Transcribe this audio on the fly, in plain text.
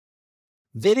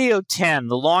Video 10,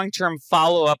 the long-term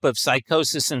follow-up of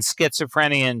psychosis and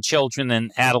schizophrenia in children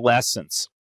and adolescents.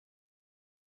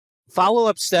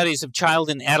 Follow-up studies of child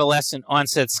and adolescent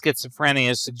onset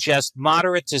schizophrenia suggest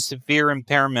moderate to severe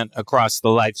impairment across the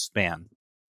lifespan.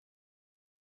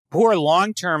 Poor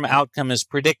long-term outcome is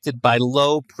predicted by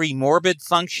low premorbid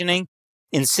functioning,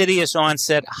 insidious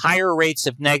onset, higher rates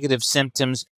of negative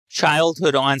symptoms,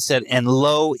 childhood onset, and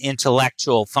low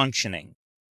intellectual functioning.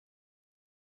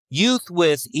 Youth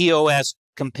with EOS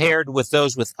compared with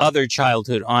those with other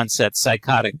childhood onset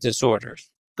psychotic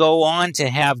disorders go on to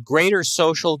have greater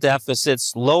social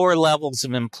deficits, lower levels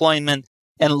of employment,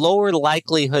 and lower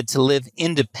likelihood to live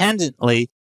independently.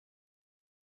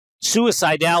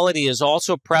 Suicidality is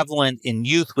also prevalent in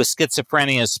youth with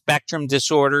schizophrenia spectrum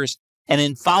disorders, and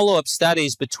in follow-up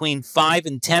studies, between 5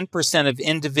 and 10% of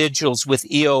individuals with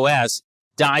EOS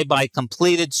die by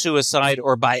completed suicide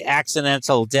or by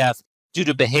accidental death due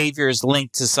to behaviors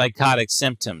linked to psychotic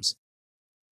symptoms.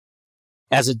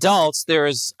 As adults, there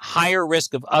is higher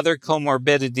risk of other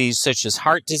comorbidities such as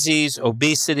heart disease,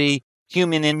 obesity,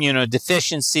 human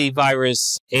immunodeficiency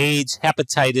virus, AIDS,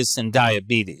 hepatitis, and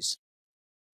diabetes.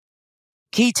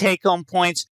 Key take-home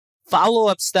points.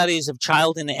 Follow-up studies of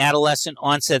child and adolescent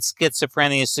onset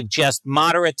schizophrenia suggest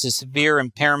moderate to severe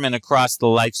impairment across the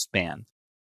lifespan.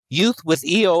 Youth with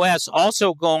EOS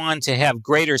also go on to have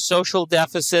greater social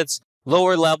deficits,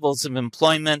 lower levels of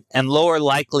employment, and lower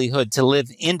likelihood to live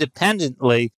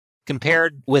independently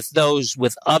compared with those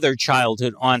with other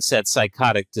childhood onset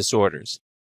psychotic disorders.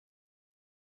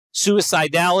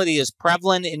 Suicidality is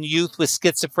prevalent in youth with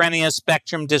schizophrenia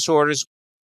spectrum disorders,